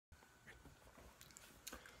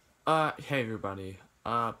Hey everybody.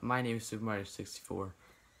 My name is superminer64.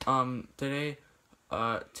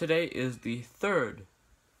 Today is the 3rd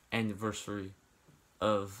anniversary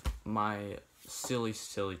of my silly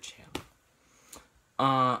channel.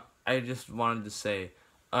 I just wanted to say,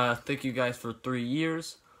 thank you guys for 3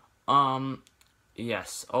 years.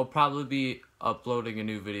 Yes, I'll probably be uploading a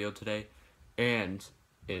new video today, and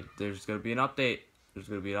there's gonna be an update. There's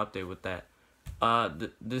gonna be an update with that.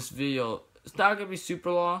 This video, it's not gonna be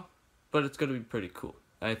super long, but it's gonna be pretty cool.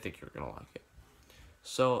 I think you're gonna like it.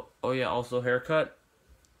 So, oh yeah, also haircut.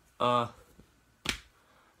 I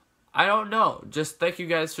don't know. Just thank you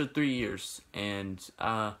guys for 3 years, and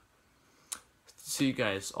see you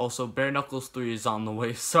guys. Also, Bare Knuckles 3 is on the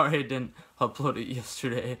way. Sorry I didn't upload it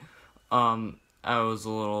yesterday. I was a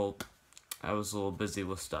little busy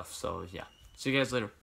with stuff. So yeah. See you guys later.